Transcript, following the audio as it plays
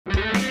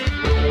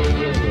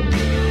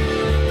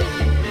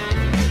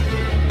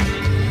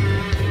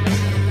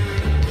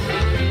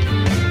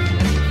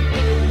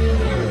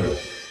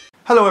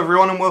Hello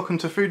everyone and welcome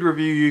to Food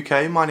Review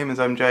UK. My name is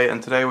MJ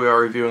and today we are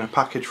reviewing a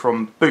package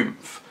from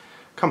Boomf,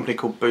 a company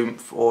called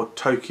Boomf or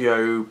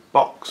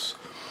Tokyobox.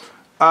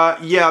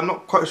 Yeah, I'm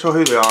not quite sure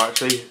who they are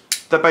actually.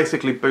 They're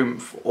basically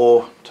Boomf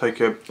or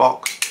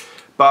Tokyobox,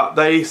 but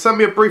they sent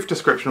me a brief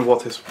description of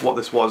what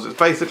this was. It's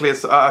basically,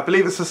 I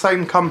believe it's the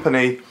same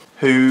company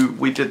who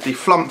we did the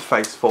flump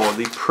face for,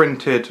 the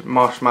printed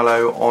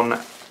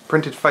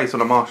face on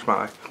a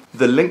marshmallow.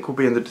 The link will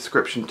be in the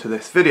description to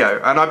this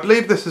video, and I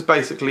believe this is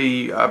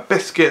basically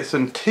biscuits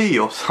and tea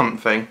or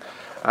something,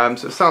 so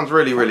it sounds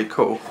really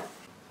cool.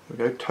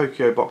 There we go,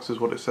 Tokyobox is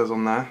what it says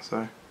on there.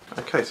 So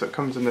okay, so it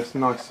comes in this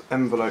nice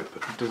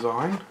envelope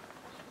design.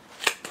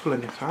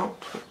 Pulling it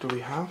out, what do we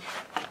have?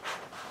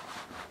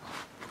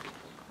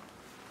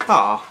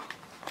 Ah,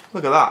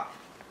 look at that.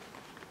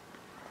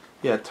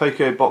 Yeah,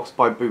 Tokyobox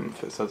by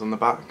Boomf it says on the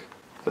back.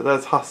 But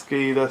there's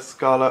Husky, there's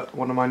Scarlett,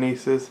 one of my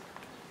nieces,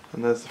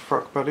 and there's the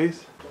Fruck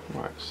Buddies.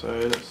 Right, so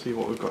let's see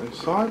what we've got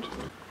inside.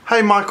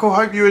 Hey Michael,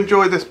 hope you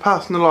enjoy this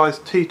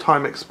personalised tea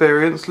time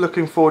experience.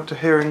 Looking forward to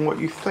hearing what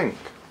you think.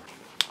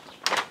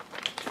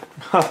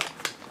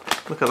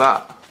 Look at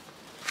that.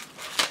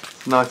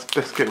 It's a nice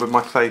biscuit with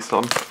my face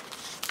on.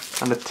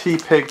 And a Tea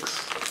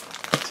Pigs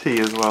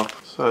tea as well.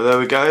 So there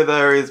we go,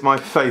 there is my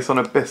face on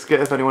a biscuit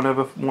if anyone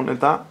ever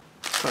wanted that.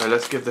 So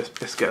let's give this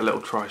biscuit a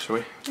little try, shall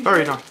we?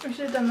 Very nice. We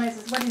should have done those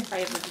as wedding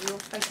favours with your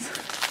face.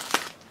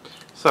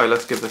 So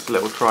let's give this a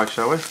little try,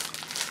 shall we?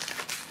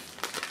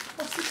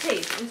 What's the tea?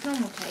 It's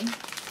normal tea.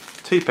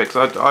 Tea Pigs,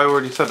 I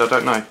already said I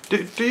don't know.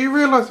 Do you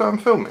realise that I'm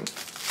filming? Are you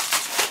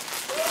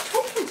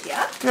talking to you?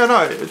 Yeah,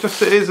 no, it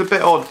is a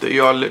bit odd that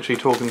you are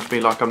literally talking to me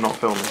like I'm not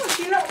filming. Oh,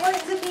 do you not want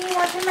it to be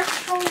like a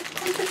natural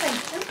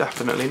conversation?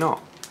 Definitely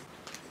not.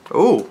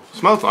 Ooh,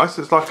 smells nice.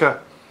 It's like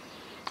a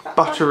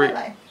buttery... It's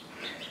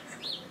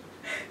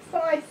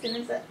not icing,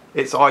 is it?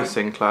 It's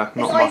icing, Claire,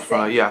 not icing.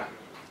 marshmallow. Yeah.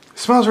 It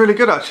smells really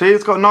good actually.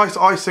 It's got a nice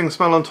icing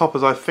smell on top,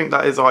 as I think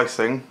that is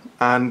icing.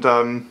 And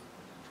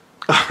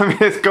I mean,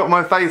 it's got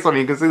my face on.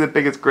 You can see the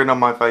biggest grin on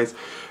my face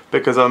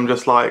because I'm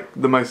just like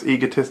the most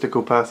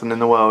egotistical person in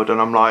the world, and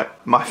I'm like,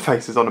 my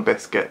face is on a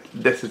biscuit.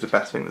 This is the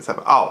best thing that's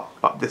ever...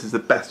 this is the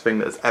best thing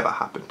that's ever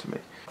happened to me.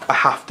 I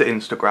have to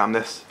Instagram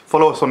this.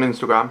 Follow us on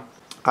Instagram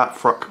at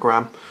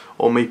Fruckgram,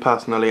 or me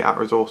personally at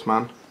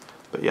Resourceman.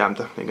 But yeah, I'm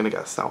definitely going to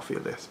get a selfie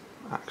of this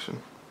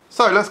action.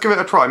 So let's give it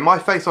a try. My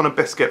face on a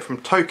biscuit from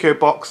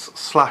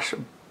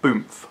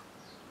Tokyobox/Boomf.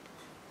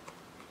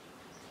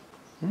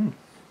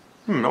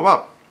 Not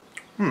bad.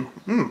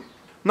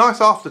 Nice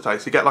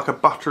aftertaste. You get like a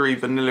buttery,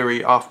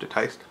 vanilla-y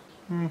aftertaste.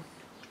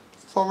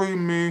 Sorry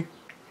me.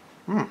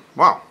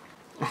 Wow.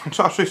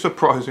 It's actually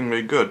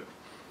surprisingly good.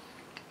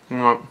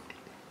 You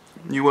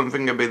wouldn't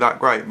think it'd be that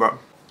great, but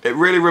it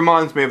really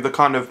reminds me of the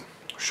kind of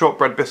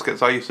shortbread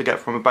biscuits I used to get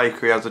from a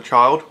bakery as a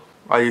child.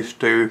 I used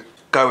to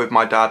go with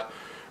my dad.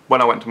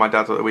 When I went to my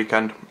dad's at the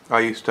weekend,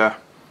 I used to,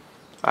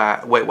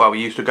 we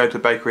used to go to the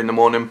bakery in the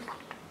morning,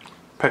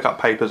 pick up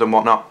papers and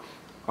whatnot.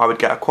 I would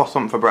get a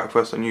croissant for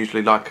breakfast and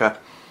usually like a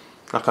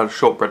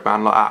shortbread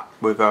man like that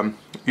with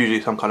usually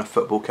some kind of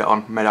football kit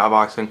on made out of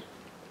icing.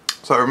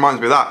 So it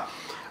reminds me of that.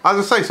 As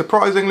I say,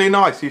 surprisingly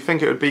nice. You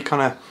think it would be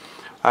kind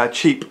of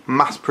cheap,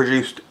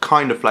 mass-produced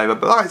kind of flavour,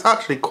 but that is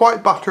actually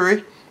quite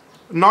buttery,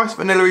 nice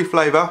vanilla-y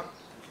flavour.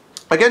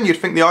 Again, you'd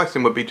think the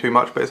icing would be too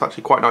much, but it's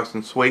actually quite nice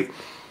and sweet.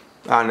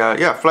 And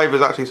yeah, flavour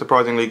is actually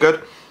surprisingly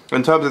good.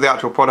 In terms of the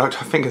actual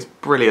product, I think it's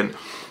brilliant.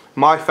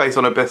 My face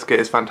on a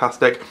biscuit is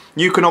fantastic.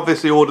 You can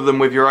obviously order them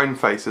with your own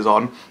faces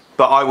on,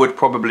 but I would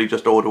probably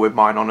just order with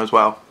mine on as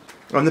well.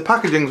 And the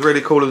packaging's really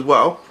cool as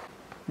well.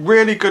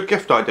 Really good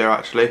gift idea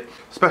actually,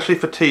 especially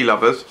for tea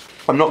lovers.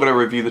 I'm not going to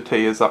review the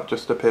tea as that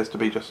just appears to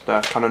be just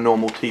kind of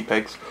normal Tea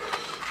Pigs.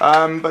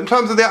 But in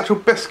terms of the actual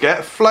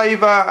biscuit,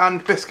 flavour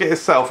and biscuit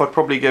itself, I'd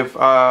probably give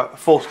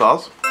 4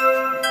 stars.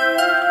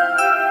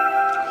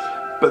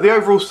 But the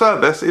overall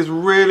service is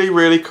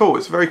really cool.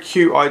 It's a very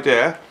cute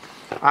idea,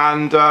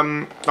 and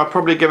I'd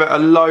probably give it a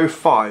low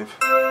 5.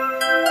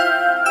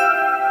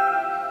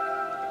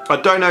 I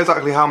don't know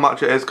exactly how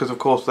much it is because of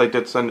course they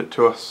did send it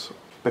to us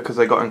because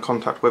they got in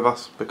contact with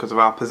us because of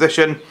our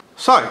position.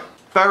 So,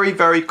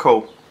 very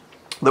cool.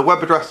 The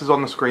web address is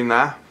on the screen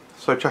there,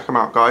 so check them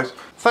out guys.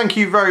 Thank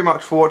you very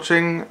much for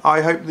watching.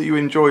 I hope that you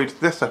enjoyed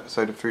this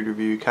episode of Food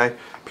Review UK.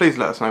 Please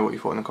let us know what you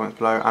thought in the comments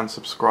below and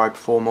subscribe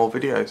for more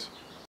videos.